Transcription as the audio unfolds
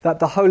that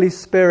the Holy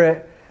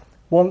Spirit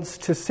wants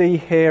to see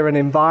here an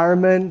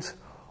environment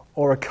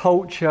or a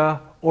culture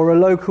or a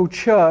local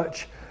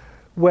church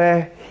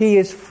where he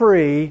is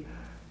free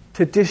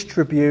to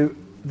distribute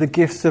the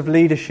gifts of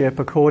leadership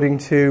according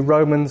to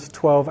Romans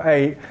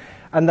 12:8,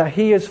 and that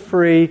he is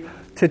free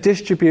to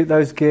distribute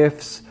those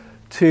gifts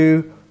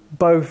to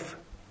both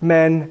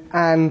men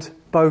and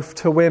both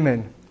to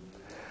women.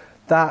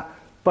 That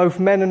both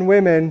men and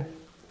women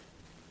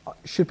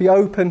should be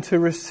open to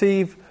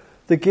receive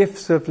the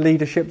gifts of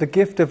leadership, the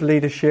gift of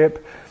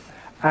leadership,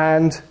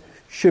 and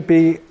should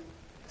be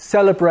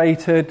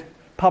celebrated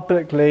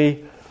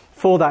publicly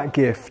for that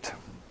gift.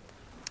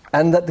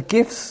 And that the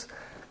gifts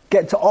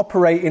get to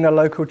operate in a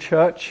local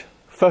church,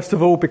 first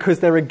of all, because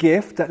they're a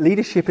gift, that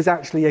leadership is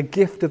actually a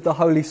gift of the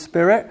Holy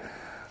Spirit.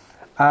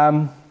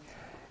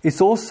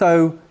 It's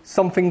also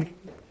something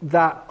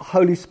that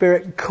Holy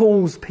Spirit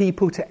calls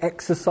people to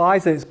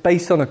exercise. It's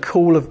based on a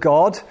call of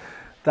God,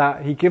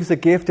 that he gives a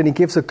gift and he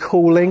gives a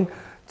calling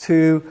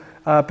to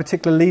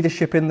particular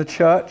leadership in the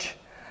church.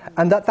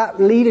 And that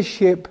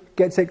leadership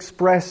gets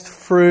expressed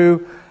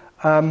through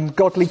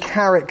godly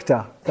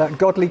character. That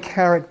godly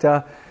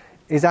character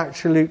is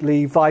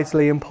absolutely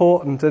vitally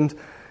important. And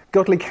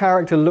godly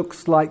character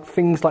looks like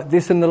things like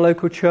this in the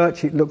local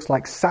church. It looks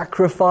like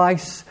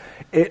sacrifice.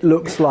 It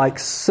looks like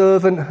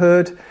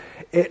servanthood.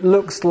 It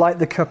looks like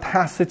the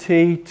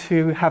capacity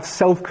to have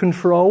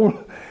self-control,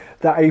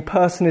 that a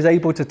person is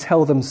able to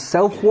tell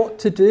themselves what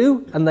to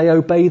do and they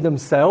obey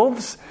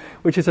themselves,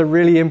 which is a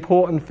really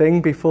important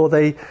thing before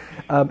they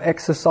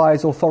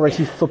exercise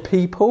authority for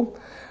people.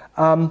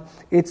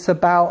 It's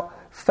about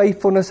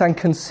faithfulness and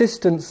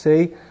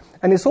consistency,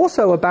 and it's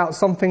also about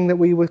something that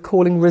we were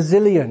calling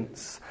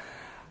resilience.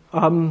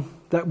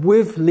 That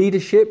with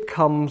leadership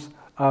comes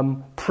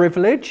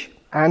privilege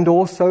and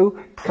also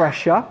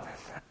pressure.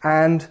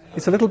 And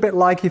it's a little bit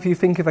like if you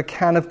think of a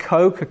can of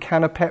Coke, a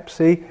can of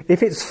Pepsi.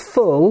 If it's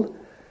full,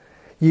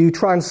 you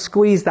try and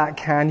squeeze that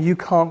can, you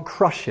can't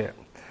crush it.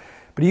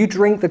 But you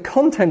drink the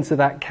contents of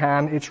that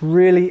can, it's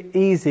really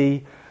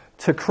easy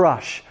to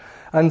crush.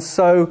 And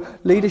so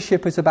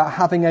leadership is about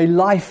having a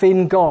life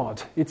in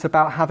God. It's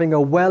about having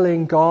a well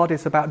in God.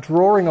 It's about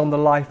drawing on the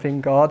life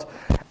in God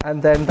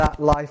and then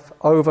that life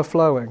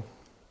overflowing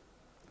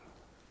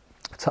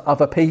to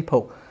other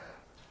people.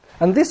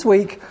 And this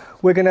week,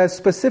 we're going to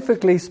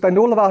specifically spend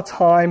all of our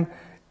time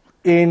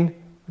in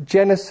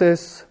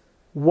Genesis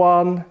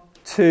 1,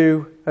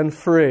 2, and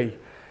 3.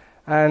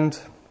 And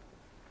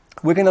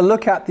we're going to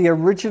look at the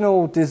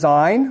original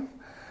design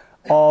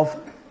of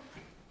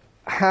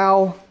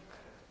how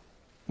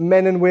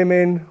men and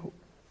women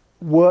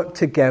work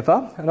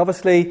together. And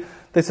obviously,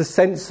 there's a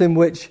sense in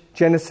which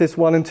Genesis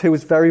 1 and 2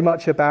 is very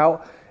much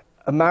about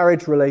a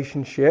marriage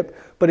relationship,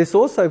 but it's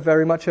also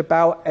very much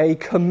about a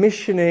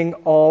commissioning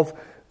of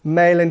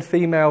male and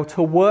female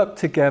to work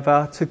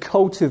together, to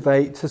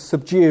cultivate, to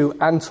subdue,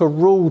 and to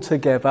rule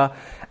together,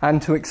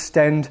 and to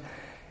extend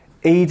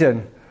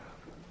Eden.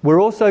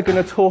 We're also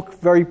going to talk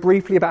very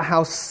briefly about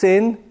how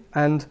sin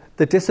and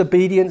the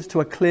disobedience to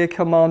a clear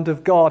command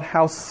of God,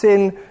 how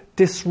sin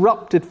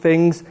disrupted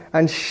things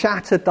and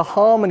shattered the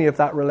harmony of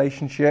that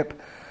relationship.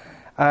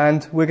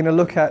 And we're going to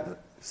look at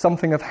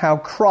something of how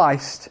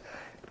Christ,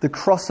 the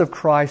cross of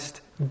Christ,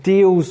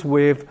 deals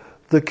with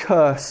the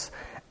curse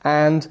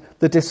and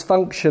the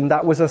dysfunction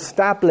that was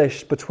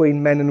established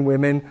between men and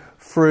women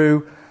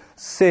through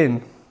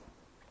sin.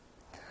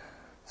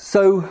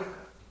 So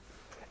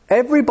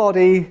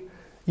everybody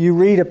you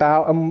read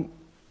about, and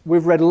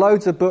we've read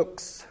loads of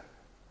books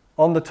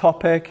on the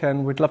topic,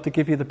 and we'd love to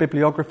give you the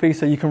bibliography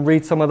so you can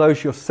read some of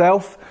those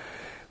yourself.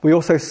 We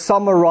also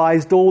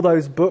summarized all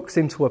those books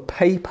into a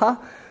paper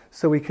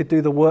so we could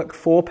do the work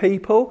for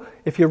people.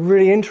 If you're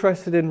really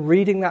interested in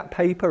reading that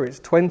paper, it's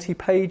 20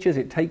 pages.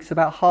 It takes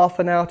about half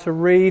an hour to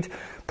read.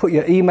 Put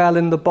your email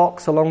in the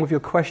box along with your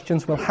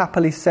questions. We'll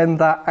happily send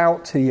that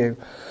out to you.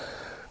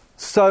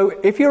 So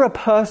if you're a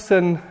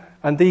person,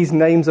 and these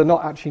names are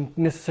not actually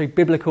necessarily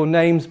biblical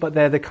names, but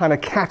they're the kind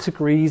of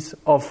categories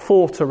of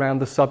thought around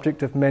the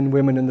subject of men,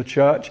 women in the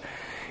church.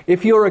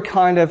 If you're a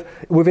kind of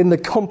within the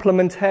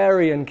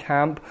complementarian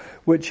camp,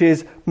 which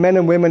is men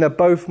and women are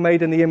both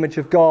made in the image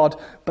of God,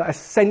 but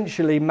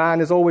essentially man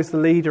is always the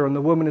leader and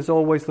the woman is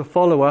always the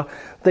follower,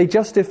 they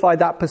justify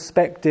that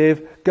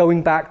perspective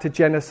going back to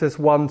Genesis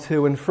 1,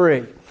 2 and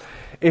 3.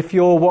 If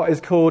you're what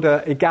is called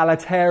an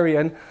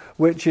egalitarian,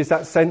 which is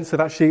that sense of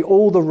actually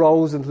all the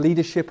roles and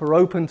leadership are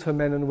open to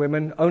men and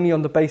women, only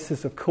on the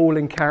basis of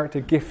calling,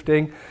 character,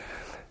 gifting,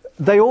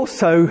 they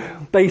also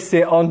base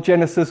it on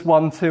Genesis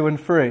 1, 2 and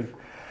 3.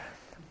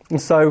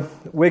 And so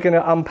we're going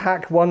to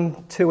unpack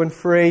 1, 2 and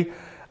 3,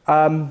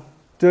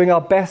 doing our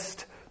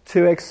best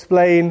to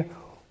explain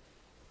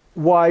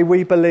why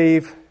we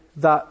believe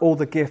that all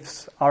the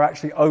gifts are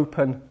actually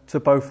open to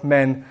both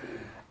men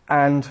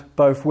and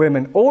both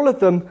women.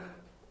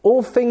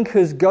 All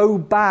thinkers go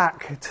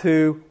back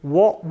to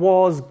what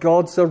was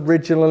God's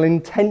original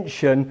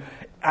intention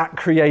at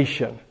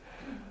creation.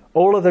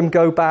 All of them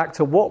go back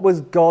to what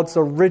was God's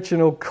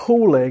original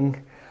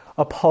calling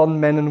upon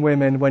men and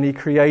women when he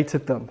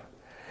created them.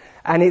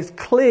 And it's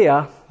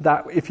clear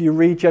that if you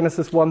read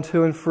Genesis 1,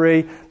 2 and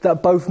 3,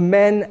 that both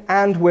men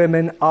and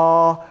women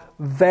are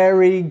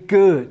very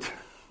good.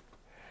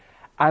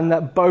 And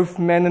that both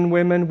men and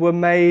women were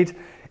made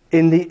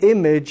in the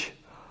image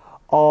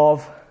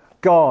of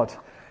God.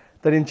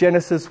 That in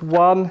Genesis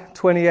 1,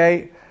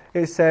 28,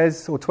 it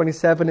says, or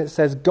 27, it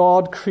says,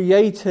 God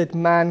created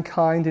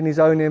mankind in his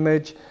own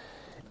image.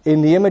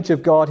 In the image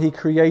of God, he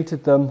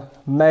created them,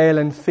 male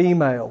and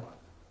female.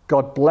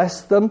 God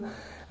blessed them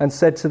and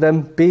said to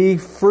them, be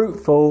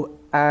fruitful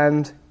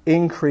and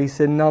increase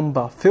in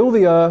number. Fill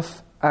the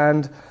earth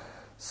and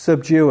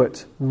subdue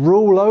it.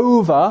 Rule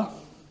over.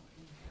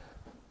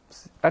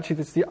 Actually,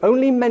 this is the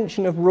only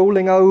mention of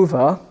ruling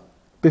over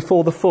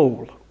before the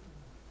fall.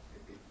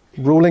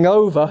 Ruling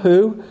over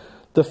who?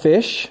 The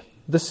fish,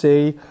 the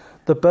sea,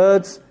 the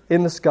birds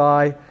in the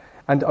sky,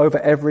 and over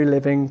every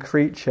living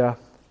creature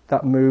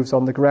that moves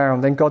on the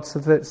ground. Then God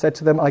said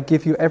to them, I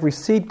give you every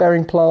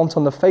seed-bearing plant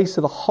on the face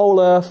of the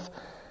whole earth,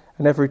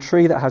 and every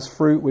tree that has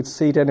fruit with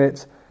seed in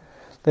it.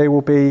 They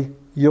will be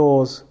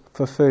yours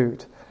for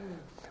food.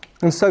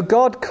 And so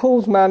God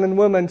calls man and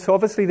woman to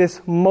obviously this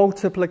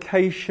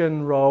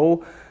multiplication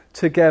role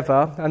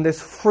together and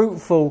this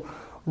fruitful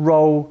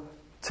role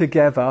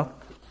together.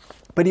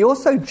 But he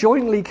also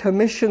jointly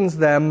commissions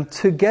them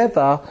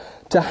together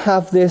to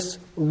have this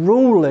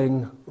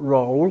ruling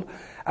role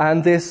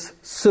and this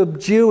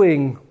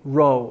subduing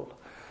role.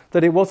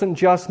 That it wasn't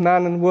just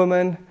man and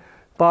woman,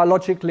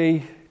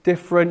 biologically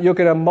different, you're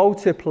going to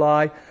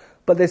multiply,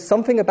 but there's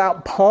something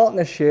about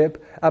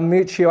partnership and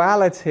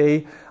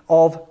mutuality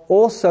of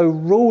also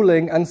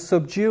ruling and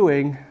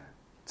subduing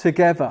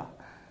together.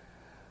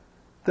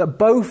 That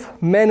both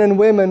men and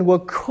women were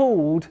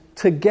called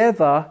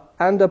together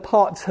and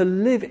apart to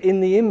live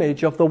in the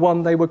image of the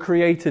one they were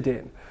created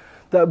in.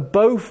 That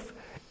both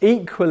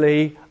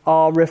equally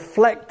are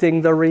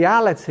reflecting the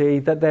reality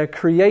that they're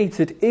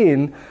created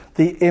in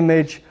the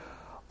image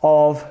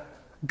of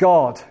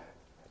God.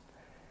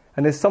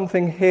 And there's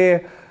something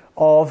here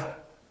of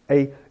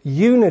a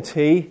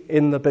unity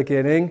in the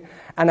beginning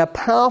and a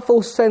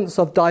powerful sense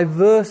of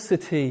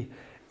diversity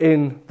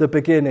in the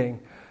beginning.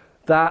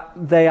 That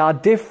they are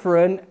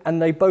different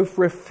and they both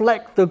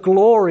reflect the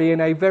glory in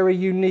a very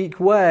unique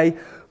way,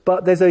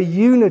 but there's a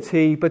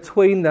unity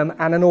between them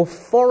and an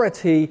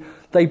authority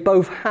they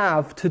both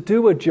have to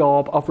do a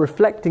job of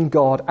reflecting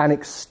God and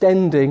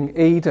extending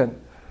Eden.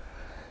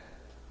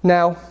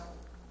 Now,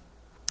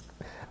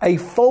 a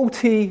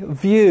faulty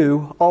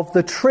view of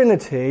the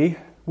Trinity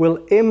will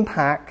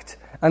impact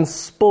and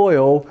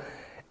spoil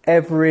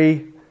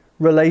every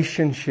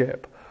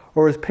relationship.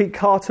 Or as Pete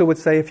Carter would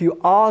say, if you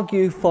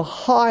argue for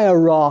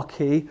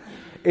hierarchy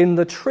in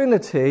the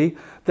Trinity,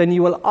 then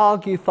you will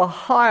argue for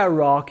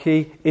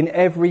hierarchy in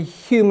every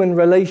human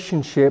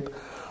relationship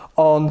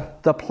on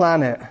the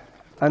planet.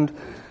 And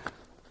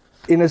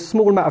in a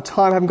small amount of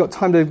time, I haven't got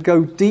time to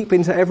go deep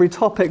into every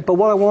topic, but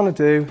what I want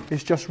to do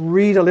is just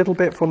read a little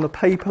bit from the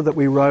paper that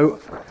we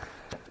wrote,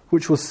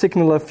 which will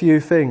signal a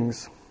few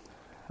things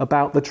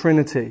about the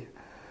Trinity.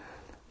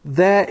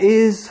 There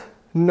is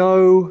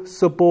no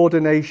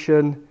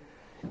subordination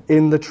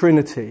in the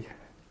Trinity,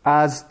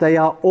 as they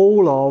are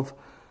all of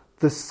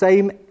the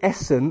same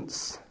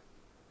essence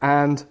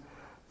and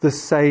the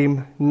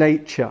same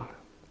nature.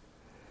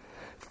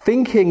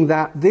 Thinking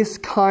that this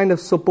kind of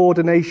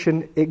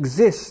subordination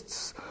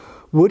exists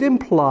would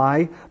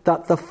imply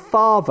that the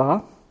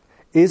Father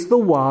is the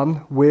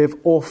one with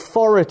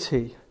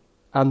authority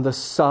and the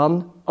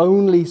Son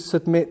only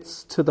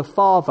submits to the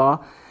Father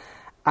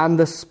and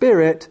the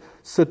Spirit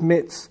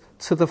submits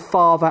to the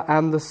Father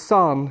and the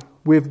Son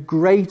with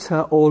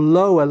greater or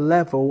lower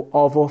level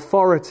of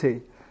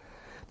authority.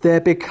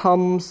 There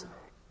becomes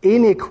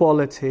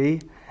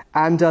inequality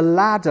and a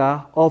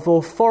ladder of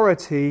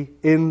authority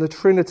in the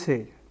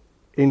Trinity.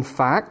 In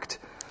fact,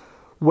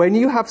 when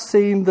you have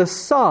seen the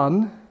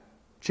Son,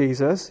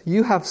 Jesus,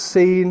 you have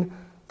seen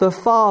the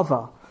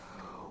Father.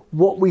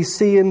 What we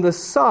see in the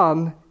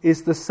Son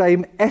is the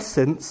same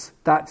essence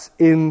that's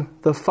in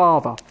the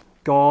Father.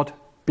 God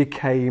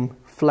became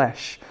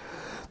flesh.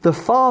 The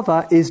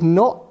Father is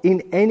not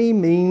in any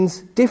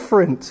means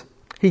different.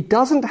 He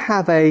doesn't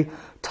have a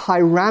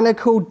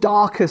tyrannical,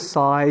 darker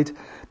side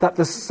that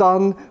the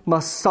Son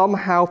must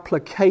somehow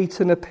placate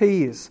and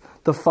appease.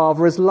 The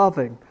Father is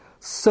loving,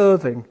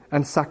 serving,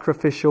 and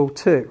sacrificial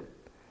too.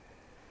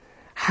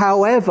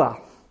 However,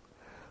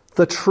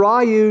 the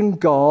triune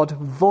God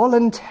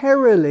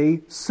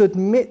voluntarily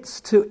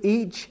submits to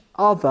each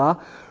other,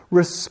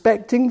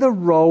 respecting the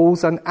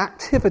roles and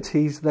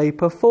activities they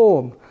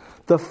perform.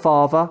 The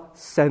Father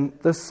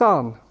sent the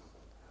Son.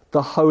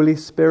 The Holy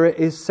Spirit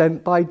is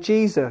sent by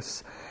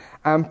Jesus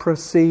and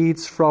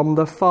proceeds from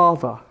the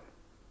Father.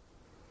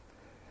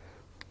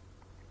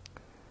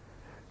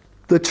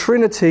 The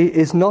Trinity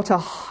is not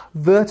a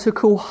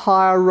vertical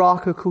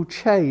hierarchical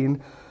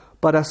chain,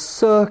 but a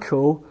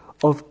circle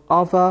of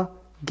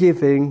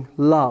other-giving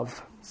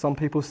love. Some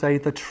people say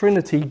the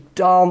Trinity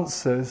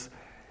dances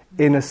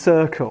in a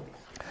circle.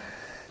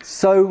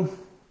 So,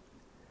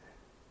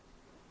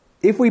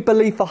 if we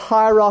believe for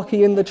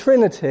hierarchy in the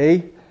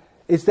Trinity,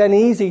 it's then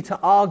easy to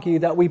argue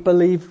that we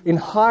believe in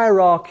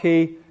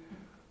hierarchy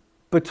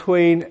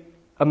between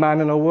a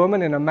man and a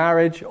woman in a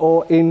marriage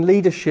or in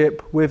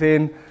leadership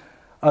within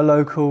a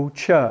local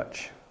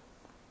church.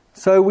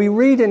 So we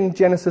read in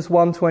Genesis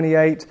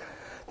 1:28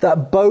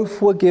 that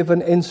both were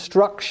given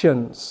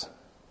instructions,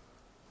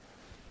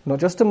 not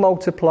just to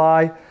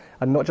multiply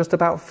and not just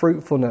about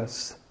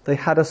fruitfulness. They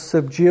had a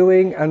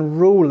subduing and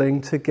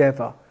ruling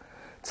together,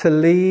 to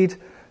lead,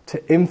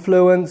 to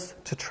influence,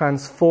 to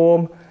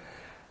transform.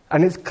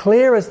 And it's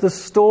clear as the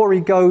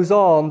story goes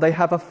on, they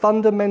have a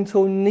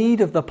fundamental need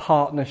of the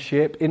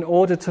partnership in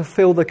order to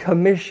fill the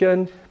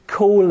commission,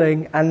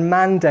 calling, and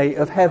mandate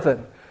of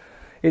heaven.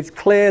 It's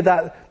clear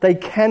that they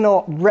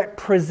cannot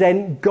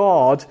represent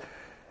God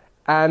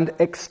and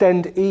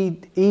extend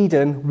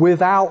Eden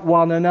without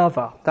one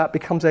another. That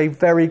becomes a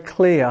very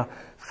clear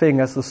thing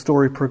as the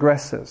story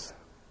progresses.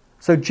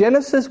 So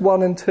Genesis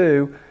 1 and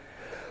 2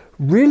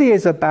 really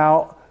is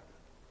about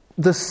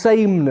the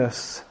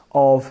sameness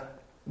of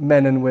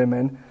men and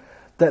women,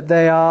 that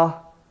they are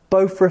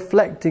both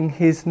reflecting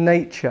his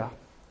nature.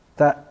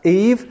 That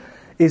Eve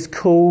is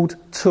called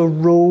to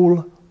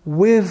rule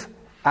with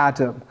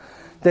Adam.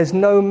 There's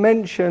no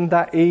mention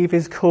that Eve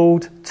is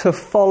called to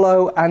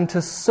follow and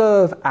to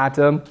serve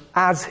Adam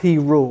as he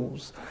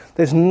rules.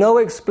 There's no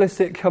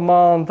explicit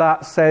command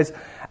that says,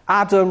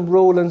 Adam,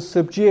 rule and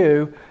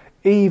subdue.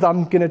 Eve,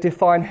 I'm going to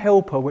define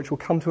helper, which we'll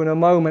come to in a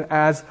moment,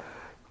 as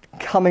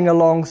coming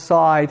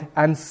alongside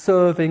and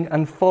serving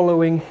and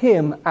following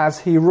him as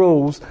he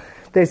rules.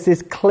 There's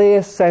this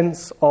clear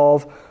sense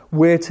of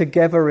we're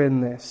together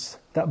in this,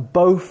 that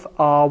both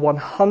are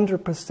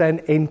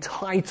 100%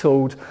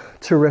 entitled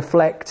to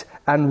reflect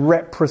and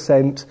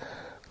represent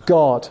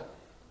God.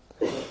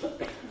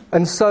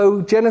 And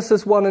so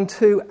Genesis 1 and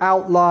 2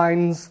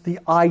 outlines the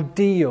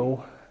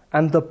ideal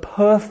and the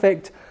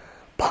perfect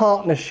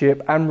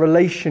partnership and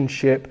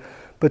relationship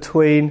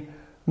between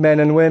men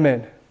and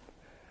women.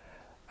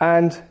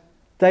 And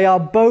they are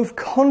both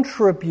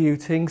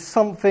contributing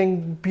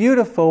something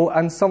beautiful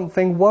and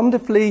something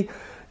wonderfully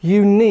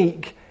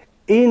unique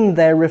in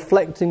their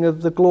reflecting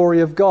of the glory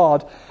of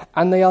God.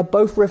 And they are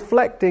both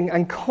reflecting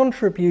and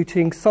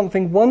contributing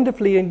something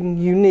wonderfully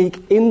and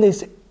unique in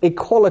this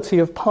equality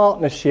of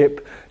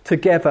partnership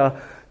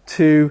together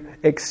to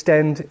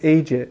extend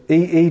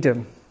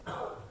Eden.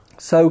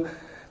 So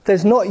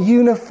there's not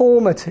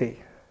uniformity.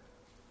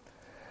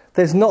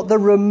 There's not the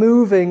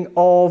removing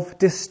of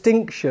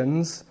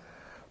distinctions,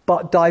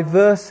 but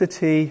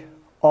diversity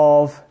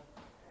of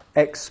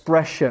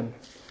expression.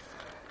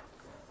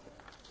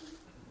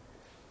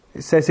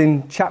 It says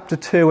in chapter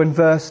 2 and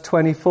verse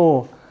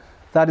 24,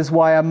 that is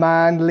why a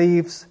man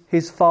leaves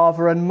his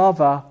father and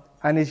mother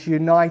and is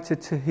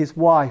united to his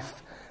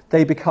wife.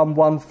 They become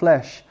one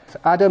flesh.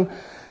 Adam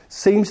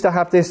seems to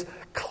have this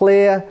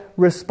clear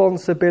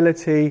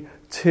responsibility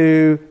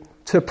to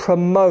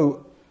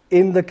promote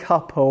in the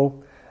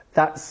couple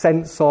that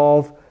sense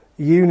of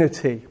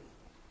unity.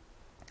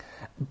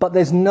 But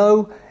there's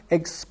no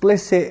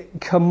explicit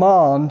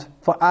command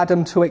for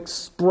Adam to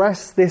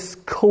express this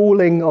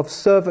calling of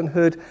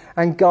servanthood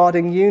and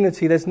guarding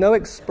unity. There's no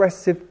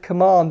expressive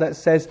command that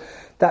says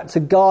that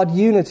to guard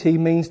unity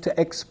means to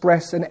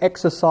express and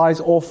exercise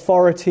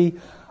authority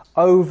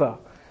over.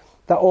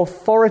 That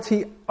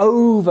authority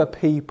over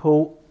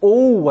people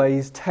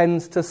always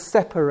tends to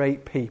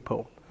separate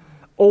people.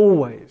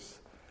 Always.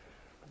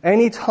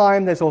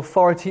 Anytime there's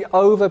authority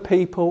over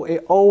people,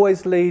 it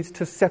always leads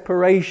to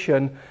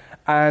separation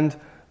and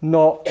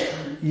not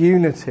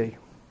unity.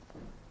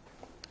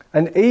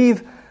 And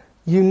Eve's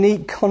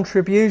unique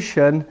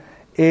contribution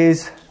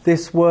is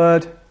this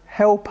word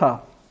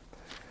helper.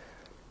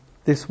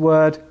 This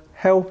word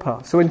helper.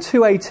 So in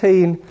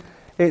 2:18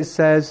 it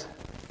says,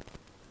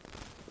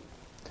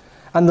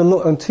 and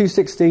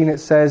 2:16 it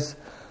says,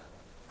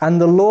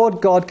 and the Lord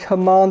God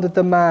commanded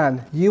the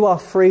man, you are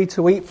free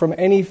to eat from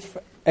any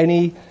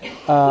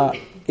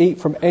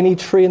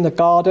tree in the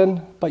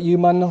garden, but you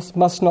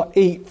must not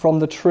eat from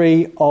the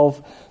tree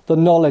of the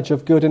knowledge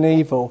of good and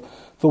evil.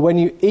 For when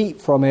you eat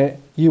from it,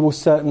 you will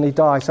certainly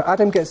die. So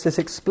Adam gets this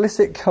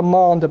explicit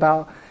command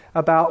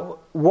about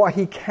what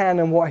he can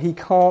and what he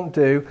can't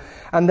do.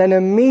 And then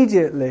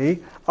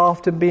immediately,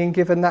 after being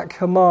given that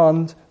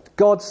command,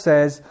 God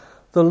says,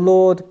 the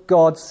Lord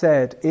God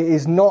said, it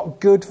is not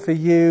good for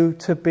you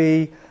to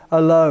be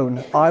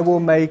alone. I will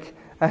make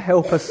a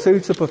helper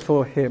suitable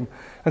for him.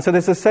 And so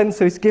there's a sense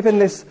that he's given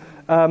this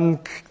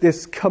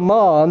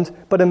command,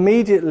 but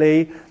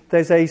immediately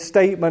there's a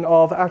statement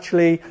of,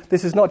 actually,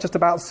 this is not just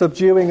about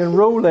subduing and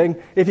ruling.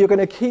 If you're going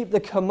to keep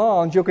the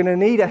command, you're going to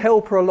need a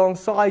helper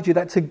alongside you,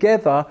 that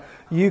together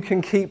you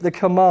can keep the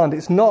command.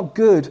 It's not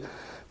good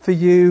for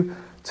you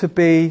to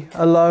be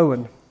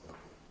alone.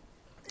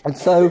 And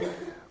so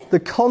the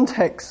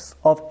context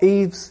of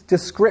Eve's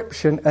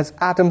description as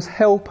Adam's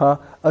helper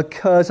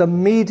occurs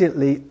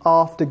immediately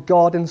after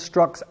God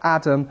instructs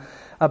Adam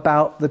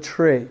about the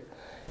tree.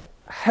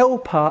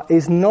 Helper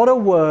is not a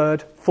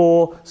word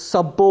for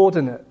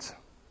subordinate.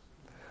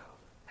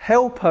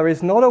 helper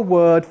is not a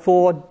word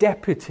for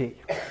deputy.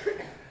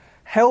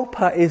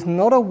 Helper is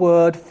not a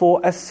word for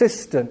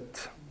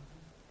assistant.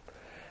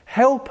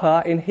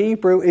 Helper in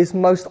Hebrew is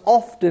most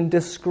often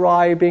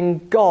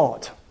describing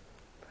God.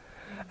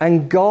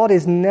 And God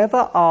is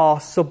never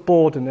our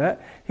subordinate.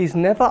 He's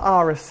never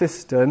our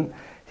assistant.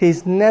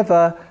 He's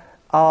never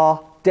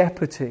our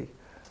deputy.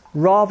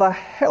 Rather,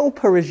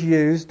 helper is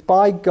used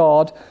by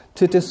God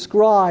to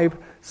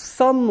describe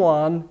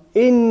someone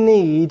in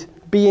need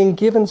being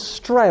given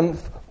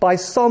strength by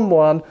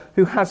someone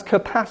who has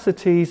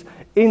capacities,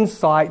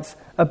 insights,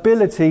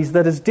 abilities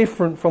that is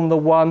different from the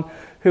one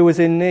who is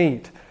in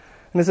need.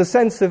 And there's a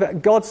sense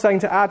of God saying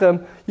to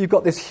Adam, you've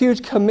got this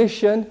huge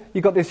commission,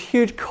 you've got this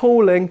huge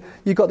calling,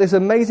 you've got this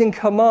amazing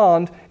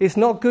command. It's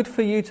not good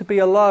for you to be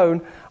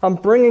alone. I'm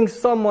bringing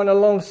someone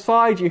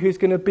alongside you who's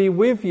going to be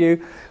with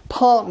you,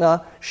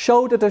 partner,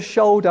 shoulder to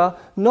shoulder,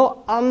 not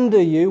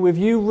under you with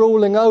you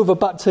ruling over,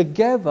 but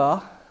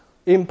together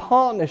in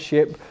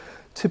partnership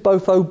to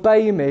both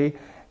obey me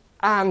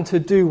and to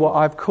do what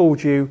I've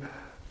called you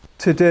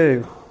to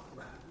do.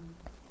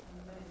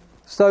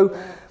 So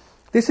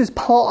this is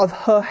part of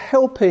her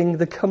helping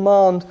the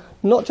command,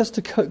 not just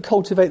to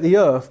cultivate the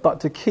earth,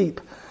 but to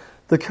keep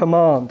the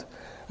command.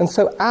 And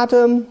so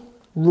Adam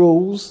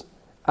rules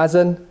as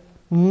a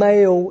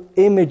male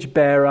image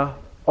bearer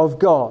of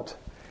God.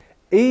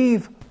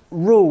 Eve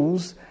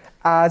rules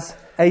as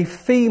a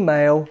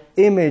female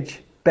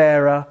image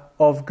bearer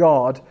of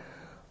God,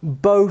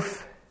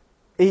 both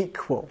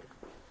equal.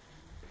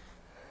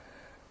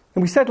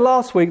 And we said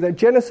last week that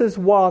Genesis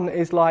 1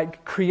 is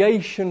like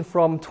creation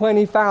from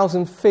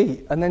 20,000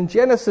 feet, and then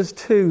Genesis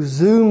 2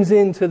 zooms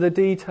into the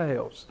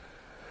details.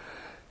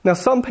 Now,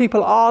 some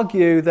people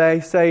argue,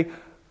 they say,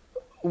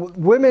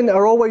 women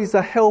are always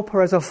a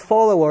helper as a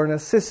follower, an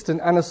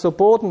assistant, and a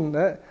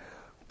subordinate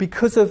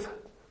because of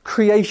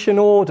creation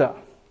order.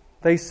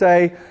 They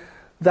say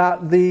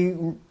that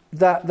the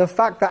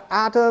fact that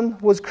Adam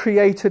was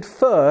created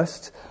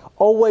first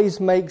always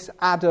makes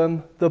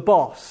Adam the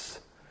boss.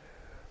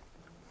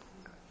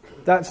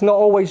 That's not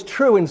always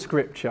true in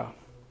Scripture.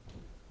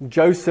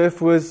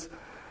 Joseph was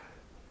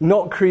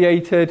not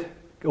created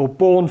or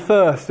born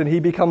first, and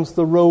he becomes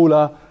the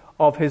ruler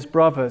of his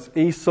brothers.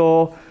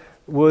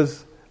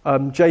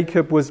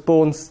 Jacob was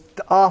born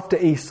after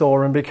Esau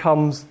and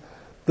becomes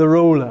the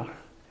ruler.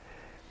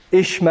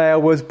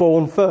 Ishmael was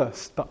born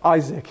first, but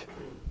Isaac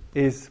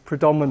is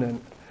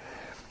predominant.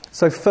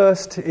 So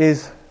first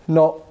is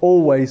not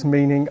always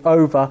meaning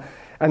over.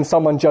 And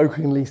someone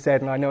jokingly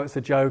said, and I know it's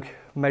a joke,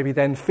 maybe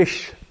then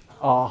fish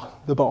are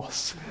the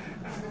boss.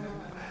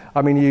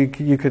 I mean,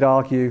 you could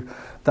argue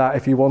that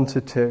if you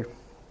wanted to.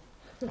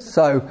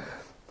 So,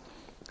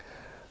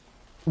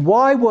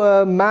 why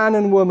were man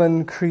and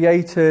woman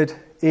created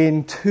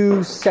in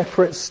two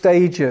separate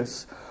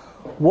stages?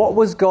 What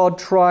was God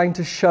trying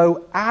to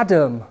show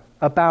Adam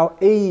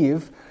about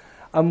Eve,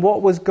 and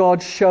what was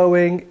God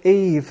showing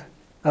Eve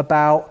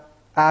about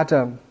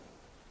Adam?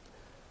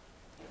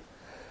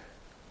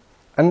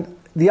 And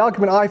the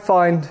argument I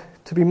find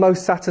to be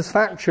most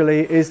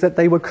satisfactorily is that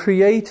they were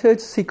created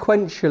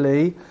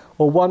sequentially,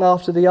 or one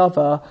after the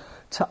other,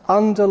 to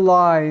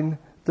underline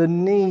the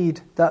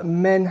need that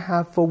men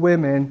have for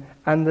women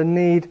and the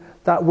need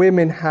that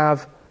women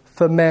have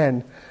for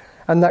men.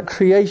 And that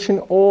creation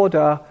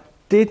order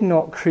did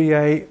not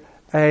create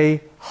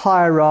a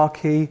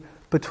hierarchy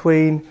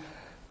between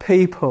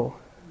people.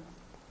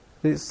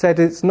 It said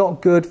it's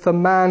not good for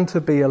man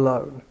to be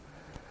alone,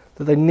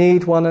 that they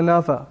need one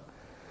another.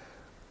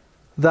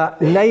 That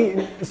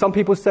some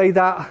people say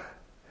that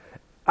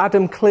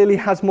Adam clearly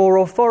has more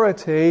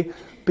authority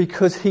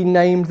because he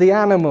named the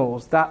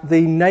animals, that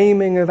the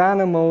naming of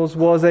animals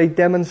was a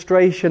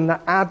demonstration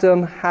that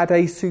Adam had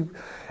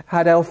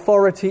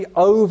authority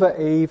over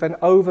Eve and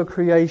over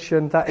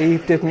creation that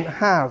Eve didn't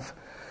have.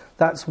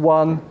 That's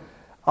one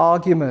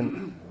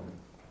argument.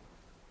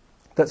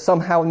 That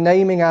somehow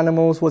naming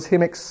animals was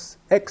him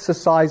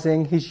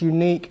exercising his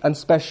unique and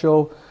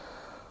special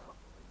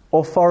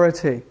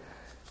authority.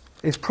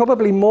 It's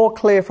probably more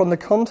clear from the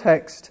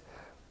context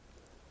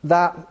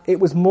that it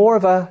was more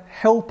of a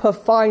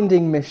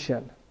helper-finding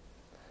mission.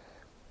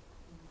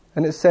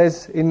 And it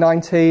says in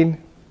 18,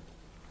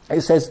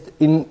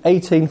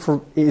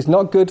 for it is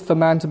not good for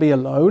man to be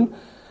alone.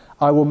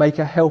 I will make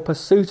a helper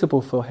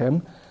suitable for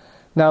him.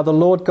 Now the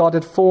Lord God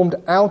had formed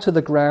out of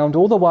the ground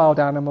all the wild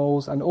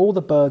animals and all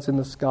the birds in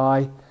the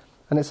sky.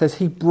 And it says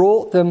he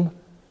brought them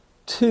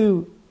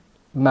to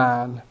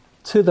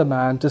the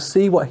man, to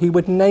see what he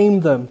would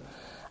name them.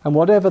 And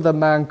whatever the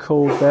man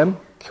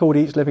called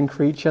each living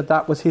creature,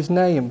 that was his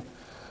name.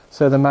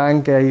 So the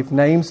man gave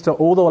names to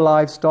all the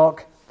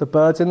livestock, the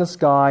birds in the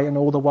sky, and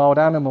all the wild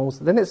animals.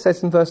 Then it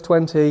says in verse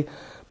 20,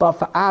 but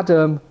for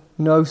Adam,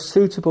 no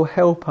suitable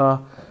helper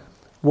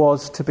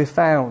was to be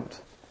found.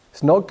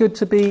 It's not good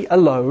to be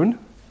alone.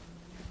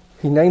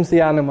 He names the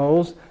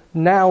animals.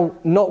 Now,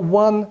 not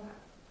one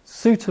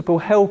suitable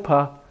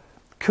helper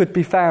could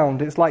be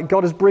found. It's like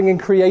God is bringing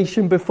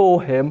creation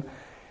before him.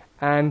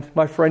 And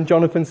my friend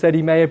Jonathan said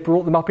he may have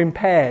brought them up in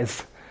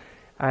pairs.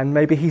 And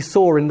maybe he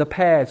saw in the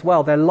pairs,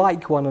 well, they're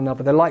like one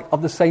another. They're like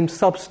of the same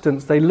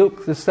substance. They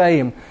look the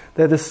same.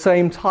 They're the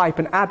same type.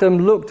 And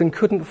Adam looked and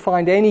couldn't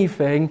find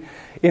anything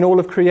in all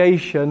of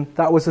creation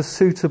that was a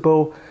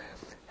suitable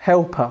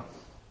helper.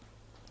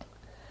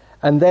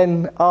 And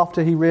then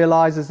after he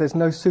realizes there's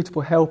no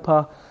suitable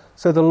helper,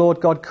 so the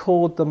Lord God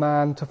called the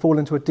man to fall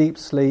into a deep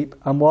sleep.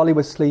 And while he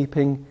was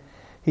sleeping,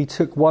 he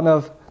took one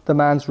of the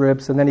man's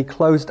ribs, and then he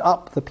closed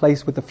up the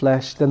place with the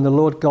flesh. Then the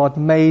Lord God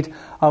made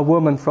a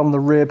woman from the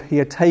rib he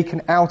had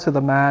taken out of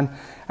the man,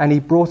 and he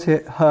brought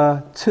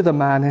her to the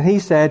man. And he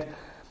said,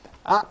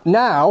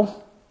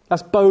 now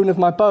that's bone of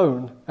my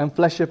bone and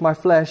flesh of my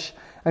flesh,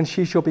 and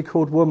she shall be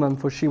called woman,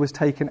 for she was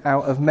taken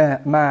out of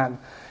man.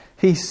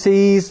 He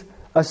sees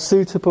a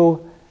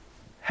suitable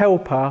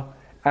helper,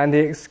 and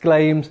he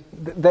exclaims,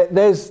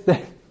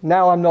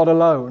 now I'm not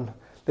alone.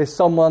 There's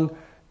someone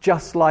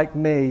just like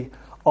me,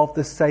 of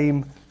the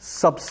same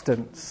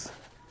substance.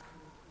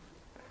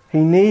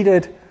 He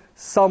needed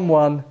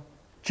someone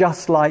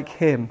just like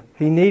him.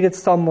 He needed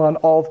someone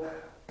of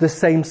the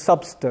same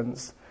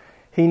substance.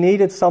 He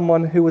needed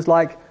someone who was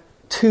like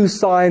two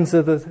sides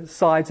of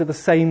the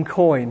same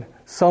coin.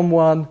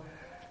 Someone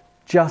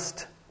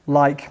just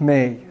like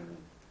me.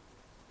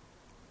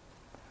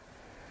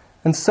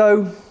 And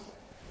so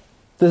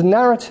the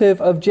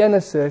narrative of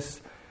Genesis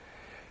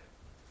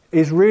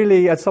is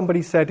really, as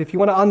somebody said, if you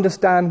want to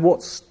understand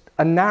what's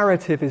a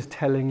narrative is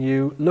telling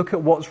you, look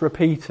at what's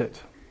repeated.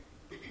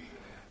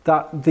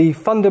 That the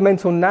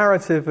fundamental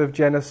narrative of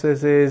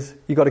Genesis is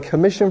you've got a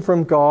commission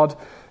from God,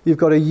 you've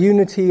got a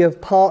unity of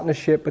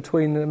partnership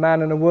between a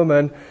man and a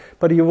woman,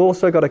 but you've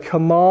also got a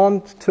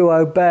command to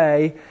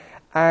obey,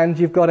 and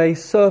you've got a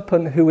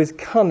serpent who is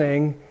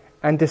cunning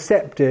and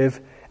deceptive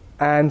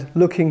and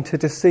looking to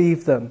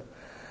deceive them.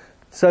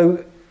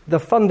 So the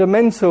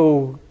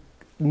fundamental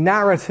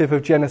narrative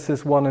of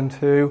Genesis 1 and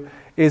 2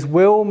 is,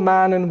 will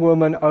man and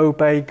woman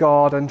obey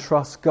God and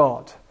trust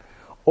God?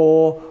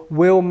 Or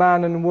will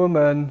man and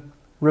woman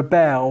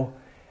rebel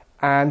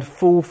and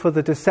fall for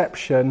the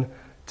deception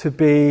to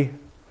be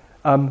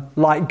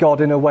like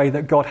God in a way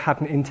that God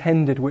hadn't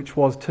intended, which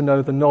was to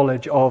know the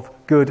knowledge of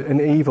good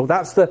and evil?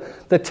 That's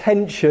the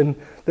tension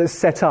that's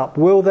set up.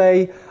 Will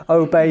they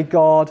obey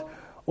God,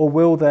 or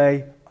will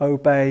they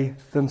obey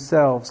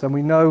themselves? And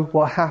we know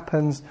what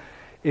happens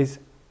is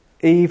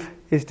Eve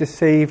is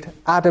deceived,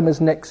 Adam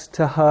is next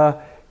to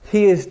her,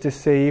 he is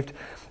deceived,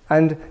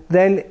 and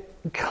then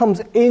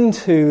comes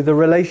into the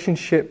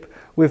relationship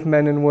with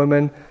men and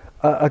women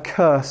a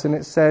curse. And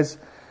it says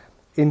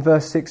in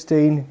verse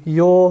 16,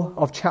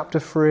 of chapter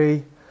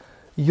 3,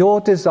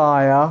 your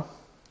desire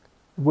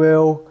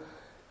will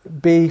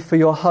be for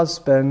your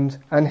husband,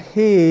 and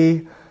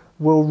he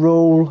will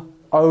rule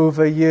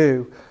over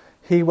you.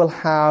 He will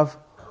have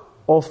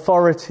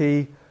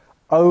authority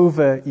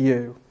over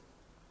you.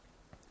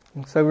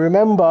 And so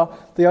remember,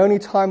 the only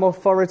time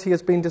authority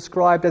has been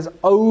described as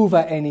over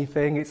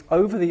anything, it's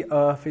over the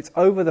earth, it's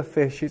over the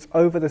fish, it's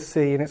over the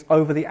sea, and it's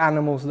over the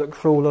animals that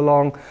crawl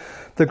along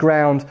the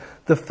ground.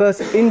 The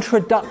first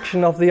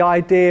introduction of the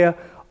idea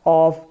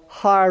of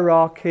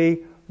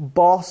hierarchy,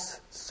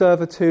 boss,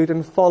 servitude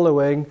and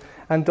following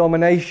and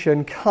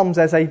domination comes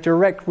as a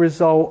direct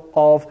result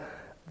of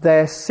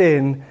their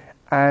sin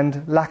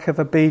and lack of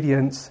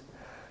obedience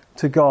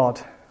to God.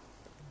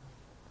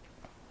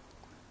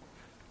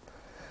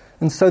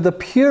 And so the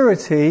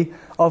purity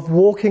of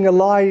walking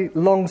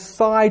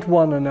alongside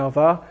one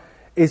another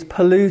is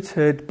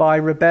polluted by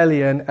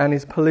rebellion and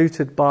is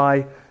polluted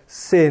by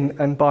sin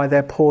and by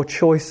their poor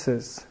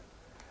choices.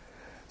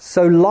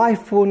 So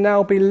life will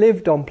now be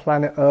lived on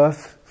planet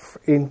Earth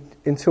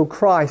until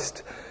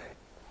Christ,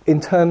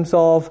 in terms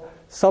of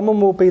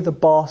someone will be the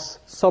boss,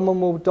 someone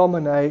will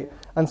dominate,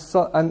 and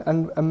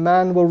a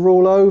man will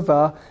rule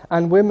over,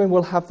 and women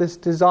will have this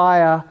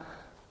desire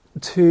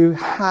to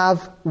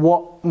have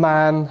what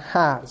man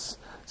has.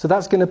 So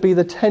that's going to be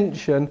the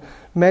tension.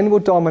 Men will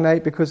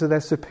dominate because of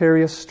their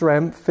superior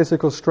strength,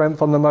 physical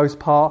strength on the most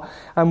part,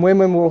 and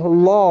women will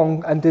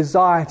long and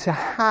desire to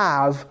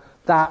have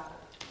that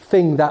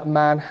thing that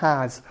man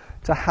has,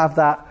 to have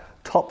that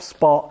top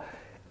spot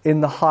in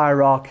the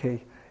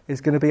hierarchy.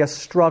 Is going to be a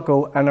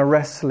struggle and a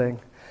wrestling.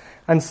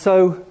 And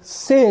so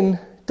sin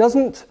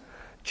doesn't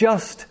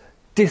just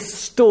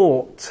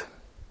distort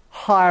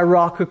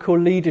hierarchical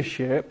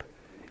leadership,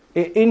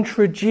 it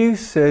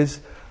introduces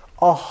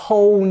a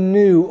whole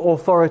new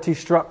authority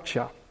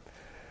structure.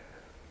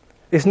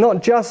 It's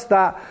not just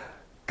that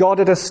God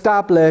had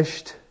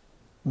established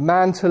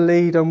man to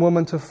lead and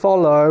woman to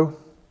follow,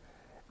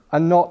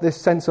 and not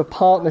this sense of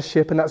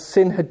partnership, and that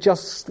sin had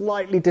just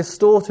slightly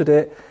distorted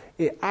it.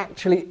 It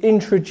actually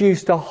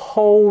introduced a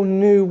whole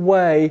new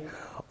way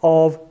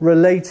of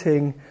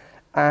relating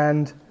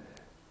and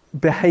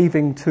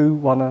behaving to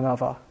one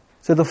another.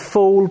 So the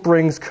fall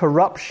brings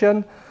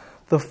corruption,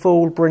 the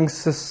fall brings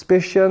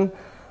suspicion,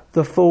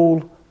 the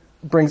fall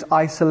brings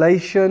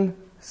isolation.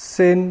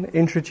 Sin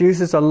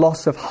introduces a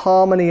loss of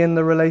harmony in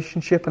the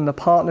relationship and the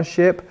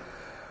partnership.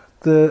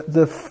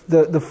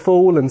 the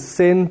fall and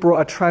sin brought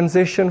a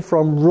transition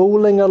from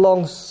ruling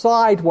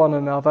alongside one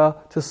another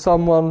to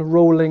someone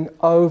ruling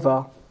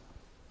over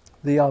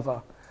the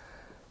other.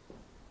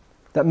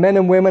 That men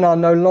and women are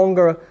no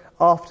longer,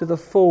 after the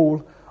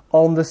fall,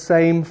 on the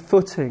same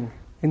footing.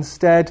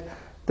 Instead,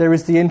 there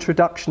is the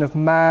introduction of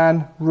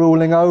man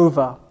ruling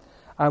over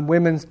and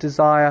women's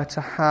desire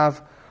to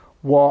have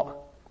what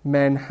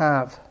men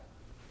have.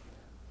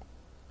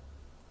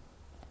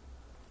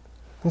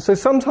 And so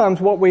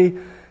sometimes what we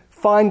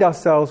find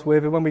ourselves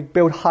with when we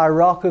build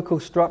hierarchical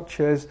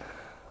structures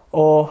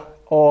or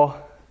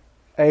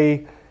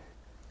a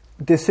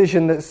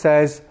decision that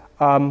says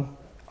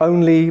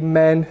only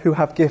men who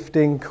have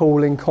gifting,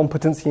 calling,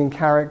 competency and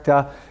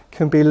character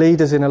can be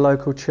leaders in a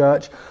local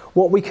church,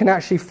 what we can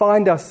actually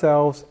find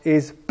ourselves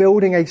is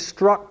building a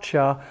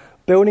structure,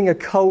 building a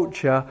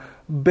culture,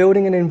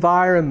 building an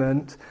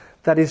environment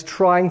that is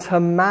trying to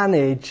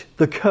manage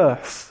the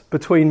curse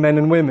between men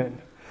and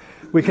women.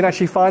 We can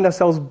actually find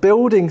ourselves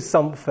building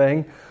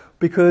something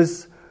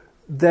because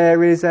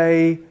there is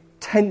a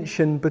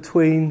tension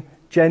between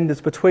genders,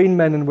 between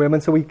men and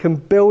women, so we can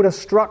build a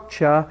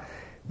structure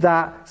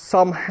that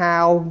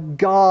somehow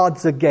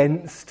guards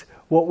against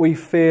what we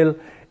feel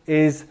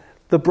is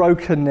the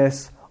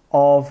brokenness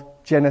of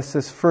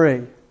Genesis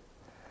 3.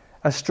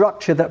 A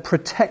structure that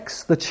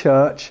protects the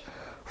church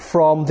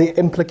from the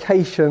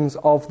implications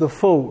of the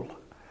fall.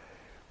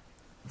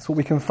 That's what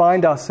we can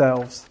find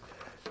ourselves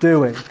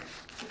doing.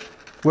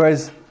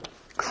 Whereas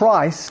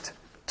Christ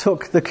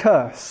took the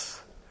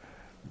curse.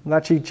 And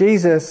actually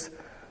Jesus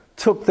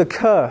took the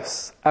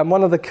curse, and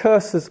one of the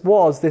curses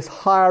was this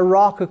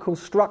hierarchical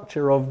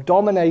structure of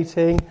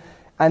dominating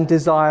and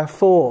desire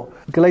for.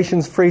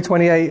 Galatians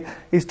 3:28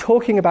 is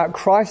talking about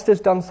Christ has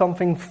done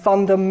something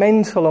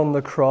fundamental on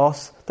the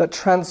cross that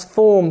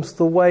transforms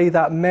the way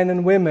that men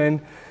and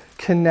women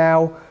can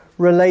now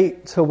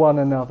relate to one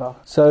another.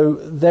 So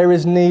there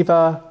is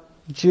neither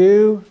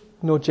Jew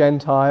nor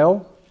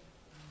Gentile,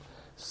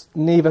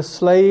 neither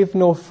slave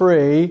nor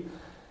free,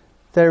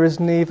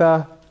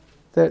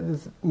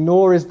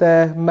 nor is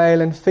there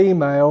male and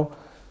female,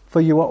 for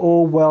you are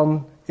all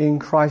one in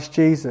Christ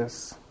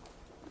Jesus.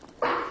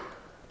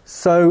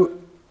 So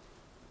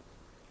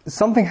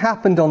something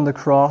happened on the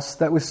cross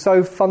that was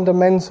so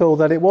fundamental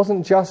that it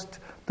wasn't just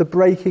the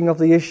breaking of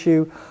the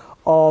issue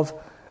of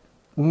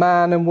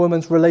man and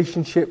woman's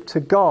relationship to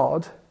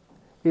God.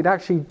 It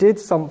actually did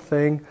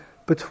something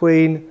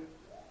between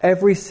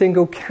every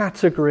single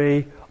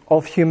category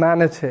of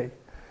humanity.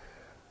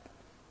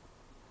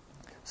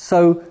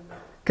 So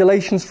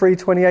Galatians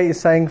 3:28 is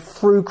saying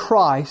through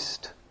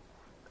Christ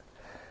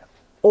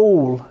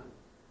all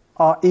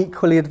are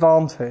equally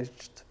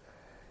advantaged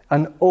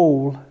and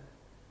all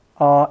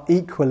are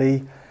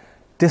equally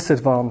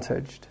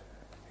disadvantaged.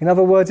 In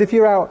other words, if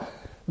you're out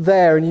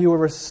there and you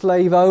are a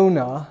slave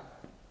owner,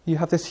 you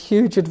have this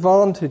huge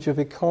advantage of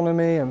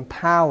economy and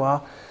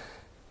power.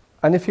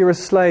 And if you're a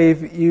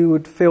slave, you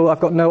would feel, I've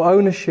got no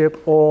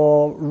ownership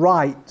or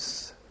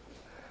rights.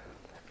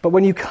 But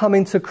when you come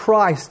into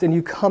Christ and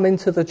you come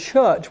into the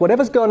church,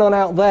 whatever's going on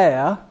out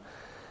there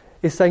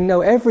is saying,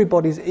 no,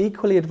 everybody's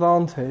equally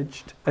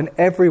advantaged and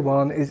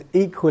everyone is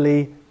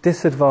equally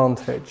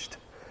disadvantaged.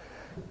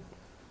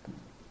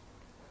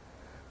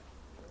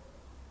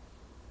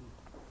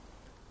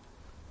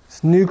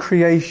 It's new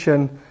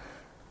creation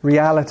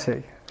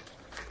reality.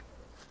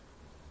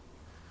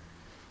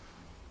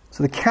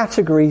 So the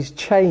categories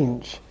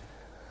change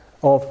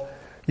of,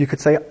 you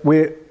could say,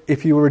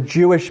 if you were a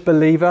Jewish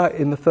believer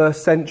in the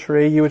first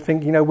century, you would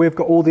think, we've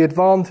got all the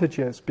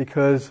advantages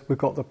because we've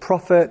got the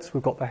prophets,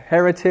 we've got the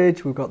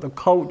heritage, we've got the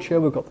culture,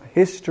 we've got the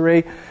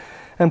history.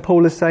 And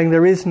Paul is saying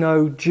there is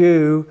no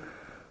Jew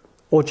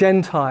or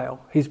Gentile.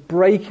 He's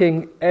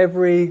breaking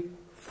every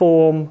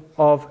form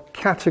of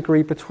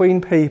category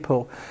between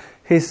people.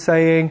 He's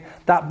saying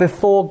that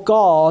before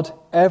God,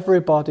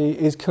 everybody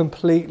is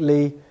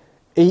completely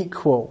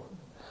equal.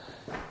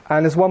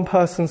 And as one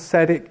person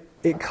said,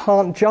 it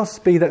can't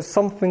just be that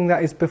something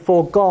that is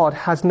before God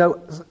has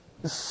no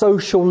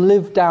social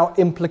lived out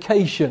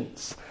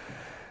implications.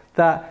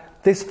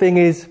 That this thing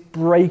is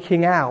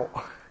breaking out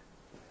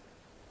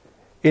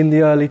in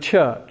the early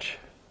church.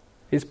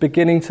 It's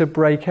beginning to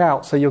break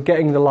out. So you're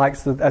getting the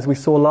likes, as we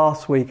saw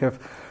last week, of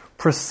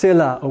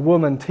Priscilla, a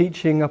woman,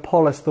 teaching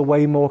Apollos the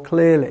way more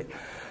clearly.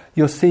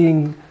 You're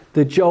seeing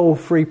the Joel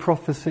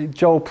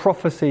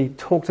prophecy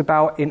talked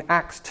about in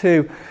Acts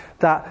 2,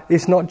 that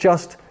it's not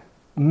just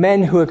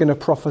men who are going to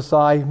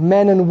prophesy,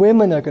 men and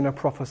women are going to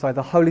prophesy.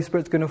 The Holy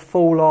Spirit's going to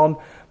fall on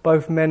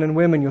both men and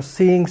women. You're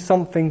seeing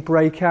something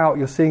break out.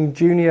 You're seeing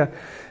Junia,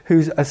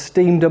 who's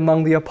esteemed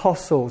among the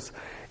apostles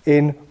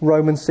in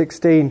Romans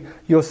 16.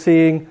 You're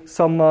seeing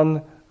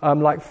someone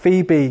like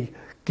Phoebe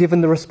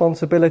given the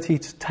responsibility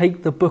to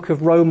take the book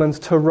of Romans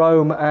to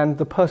Rome, and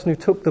the person who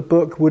took the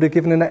book would have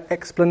given an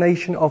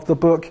explanation of the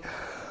book.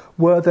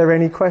 Were there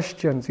any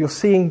questions? You're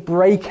seeing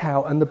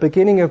breakout and the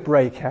beginning of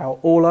breakout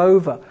all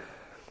over.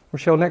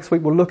 Rochelle, next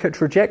week we'll look at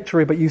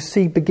trajectory, but you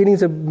see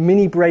beginnings of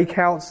mini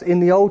breakouts in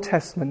the Old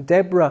Testament.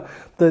 Deborah,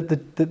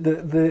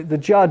 the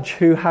judge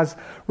who has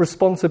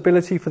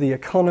responsibility for the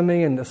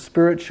economy and the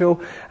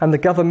spiritual and the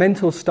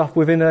governmental stuff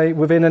within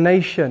a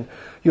nation.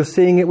 You're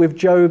seeing it with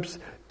Job's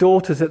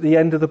daughters at the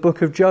end of the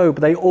book of Job.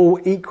 They all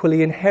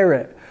equally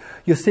inherit.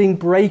 You're seeing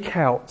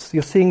breakouts.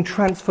 You're seeing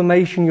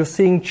transformation. You're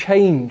seeing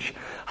change.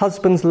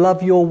 Husbands,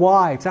 love your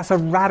wives. That's a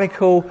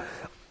radical,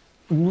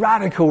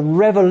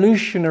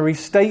 revolutionary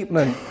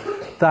statement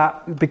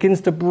that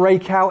begins to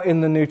break out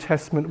in the New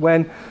Testament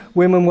when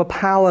women were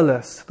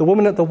powerless. The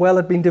woman at the well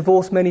had been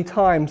divorced many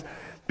times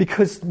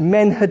because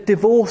men had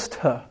divorced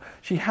her.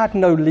 She had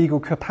no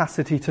legal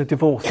capacity to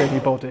divorce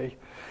anybody.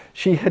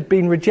 She had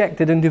been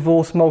rejected and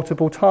divorced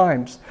multiple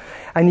times.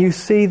 And you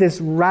see this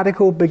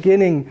radical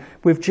beginning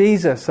with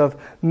Jesus of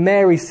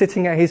Mary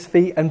sitting at his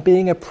feet and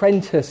being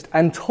apprenticed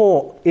and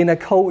taught in a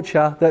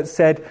culture that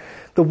said,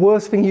 the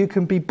worst thing you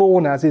can be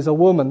born as is a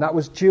woman. That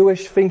was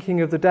Jewish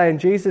thinking of the day. And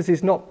Jesus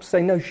is not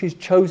saying, no, she's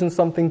chosen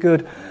something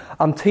good.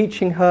 I'm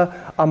teaching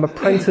her, I'm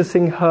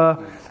apprenticing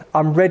her,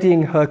 I'm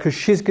readying her because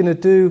she's going to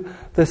do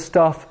the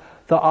stuff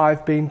that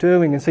I've been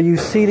doing. And so you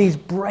see these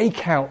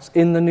breakouts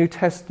in the New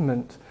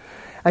Testament.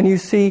 And you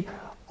see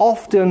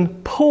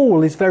often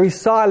Paul is very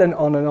silent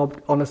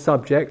on a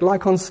subject,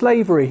 like on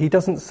slavery. He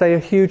doesn't say a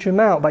huge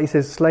amount, but he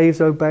says,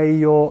 slaves, obey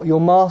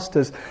your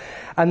masters.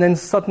 And then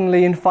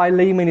suddenly in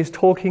Philemon he's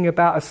talking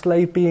about a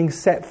slave being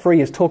set free.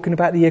 He's talking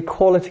about the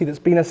equality that's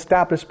been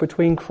established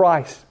between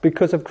Christ.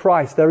 Because of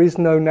Christ, there is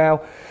no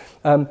now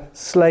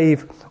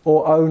slave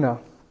or owner.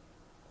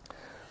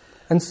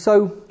 And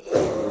so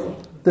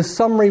the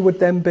summary would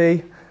then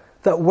be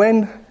that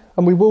when,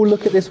 and we will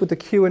look at this with the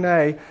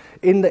Q&A,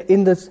 in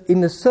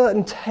the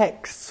certain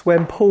texts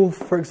when Paul,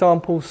 for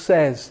example,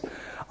 says,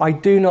 I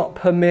do not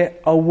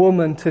permit a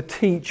woman to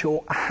teach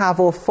or have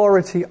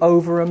authority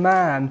over a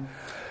man,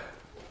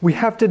 we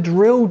have to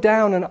drill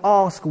down and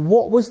ask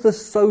what was the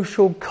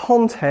social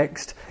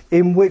context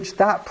in which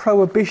that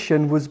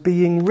prohibition was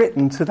being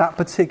written to that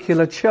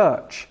particular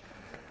church.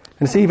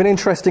 And it's even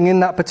interesting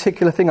in that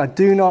particular thing, I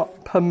do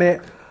not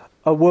permit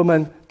a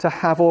woman to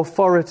have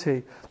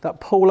authority, that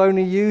Paul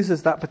only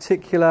uses that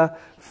particular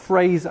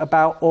phrase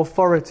about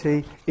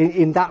authority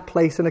in that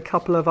place and a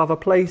couple of other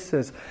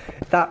places.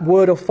 That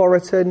word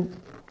authority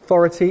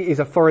is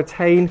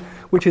authoritein,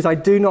 which is I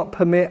do not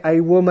permit a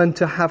woman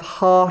to have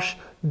harsh,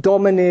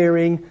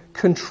 domineering,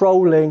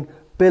 controlling,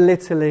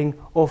 belittling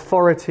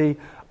authority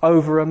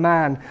over a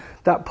man.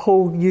 That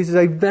Paul uses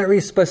a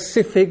very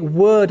specific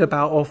word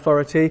about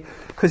authority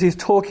because he's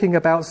talking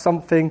about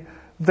something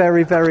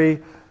very,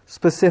 very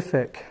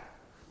specific.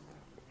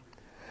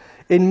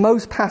 In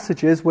most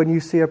passages, when you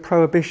see a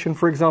prohibition,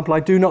 for example, I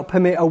do not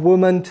permit a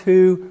woman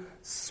to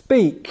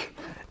speak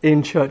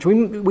in church.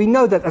 We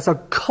know that as a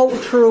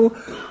cultural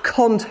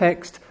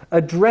context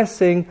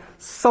addressing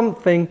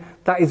something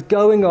that is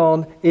going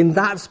on in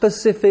that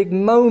specific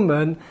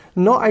moment,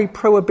 not a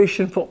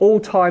prohibition for all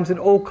times and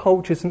all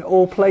cultures and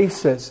all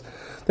places.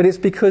 That it's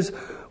because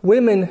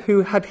women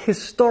who had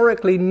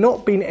historically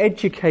not been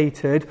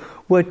educated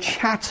were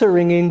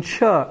chattering in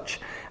church,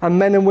 and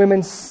men and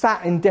women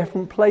sat in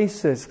different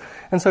places.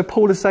 And so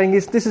Paul is saying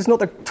this is not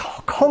the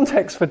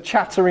context for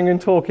chattering and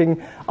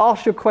talking.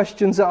 Ask your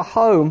questions at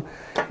home.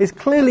 It's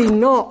clearly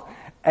not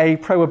a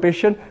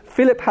prohibition.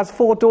 Philip has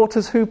 4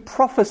 daughters who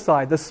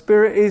prophesy. The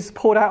Spirit is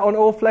poured out on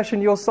all flesh,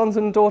 and your sons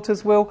and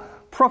daughters will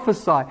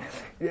prophesy.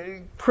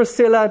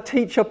 Priscilla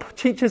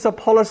teaches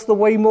Apollos the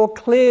way more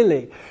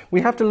clearly.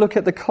 We have to look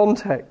at the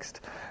context.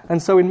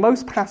 And so in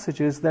most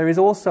passages, there is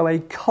also a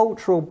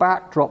cultural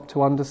backdrop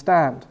to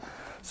understand.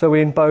 So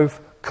in both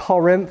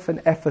Corinth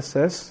and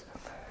Ephesus,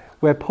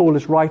 where Paul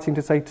is writing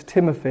to say to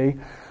Timothy,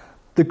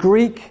 the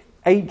Greek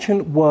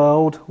ancient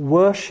world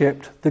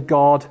worshipped the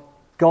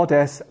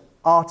goddess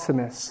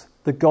Artemis,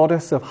 the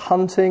goddess of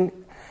hunting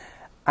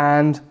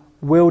and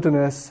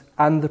wilderness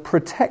and the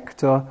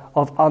protector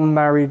of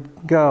unmarried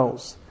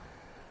girls.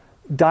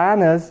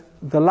 Diana's,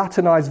 the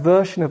Latinized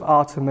version of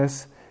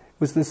Artemis,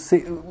 was the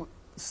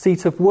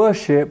seat of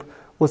worship,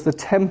 was the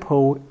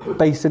temple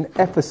based in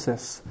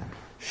Ephesus.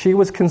 She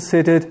was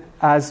considered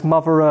as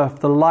Mother Earth,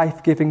 the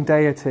life-giving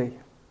deity.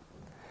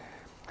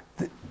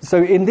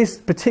 So in this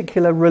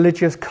particular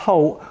religious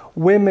cult,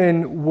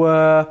 women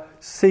were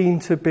seen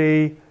to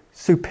be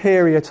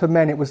superior to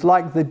men. It was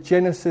like the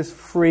Genesis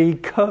 3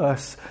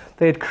 curse.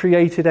 They had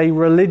created a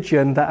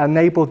religion that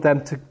enabled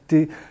them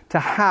to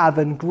have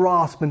and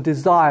grasp and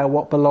desire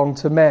what belonged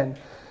to men.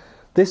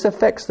 This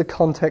affects the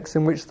context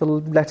in which the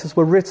letters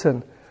were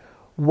written,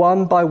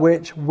 one by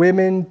which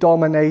women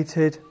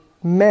dominated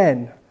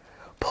men.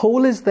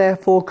 Paul is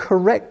therefore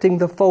correcting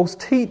the false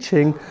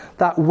teaching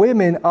that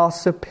women are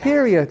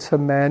superior to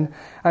men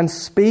and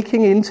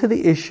speaking into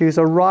the issues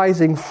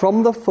arising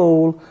from the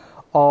fall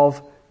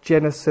of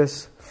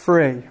Genesis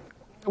 3.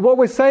 What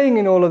we're saying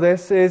in all of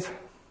this is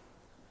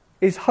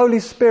Holy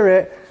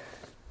Spirit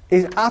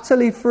is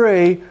utterly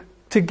free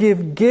to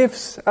give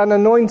gifts and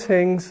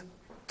anointings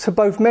to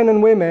both men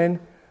and women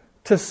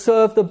to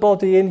serve the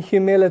body in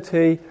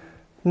humility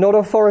not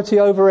authority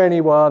over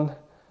anyone,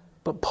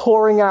 but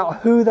pouring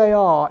out who they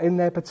are in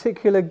their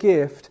particular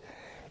gift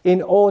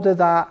in order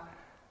that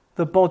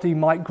the body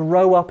might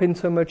grow up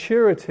into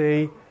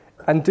maturity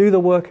and do the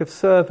work of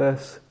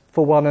service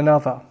for one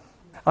another.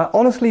 I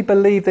honestly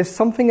believe there's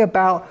something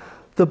about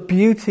the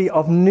beauty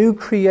of new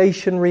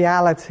creation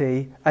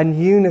reality and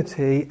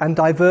unity and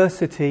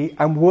diversity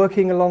and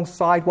working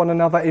alongside one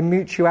another in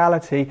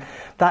mutuality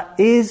that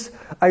is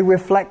a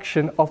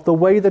reflection of the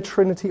way the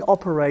Trinity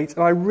operates.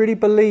 And I really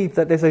believe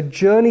that there's a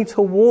journey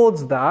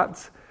towards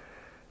that,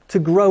 to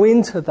grow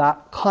into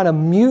that kind of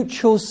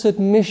mutual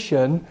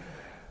submission,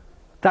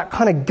 that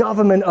kind of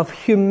government of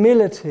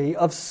humility,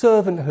 of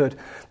servanthood,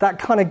 that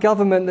kind of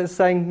government that's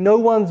saying no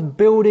one's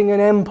building an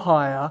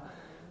empire.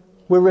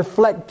 We're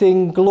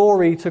reflecting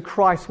glory to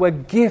Christ, where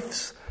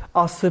gifts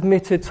are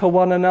submitted to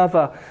one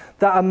another,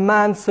 that a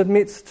man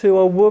submits to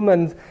a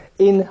woman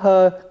in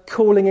her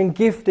calling and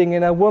gifting,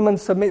 and a woman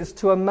submits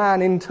to a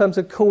man in terms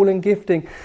of calling and gifting,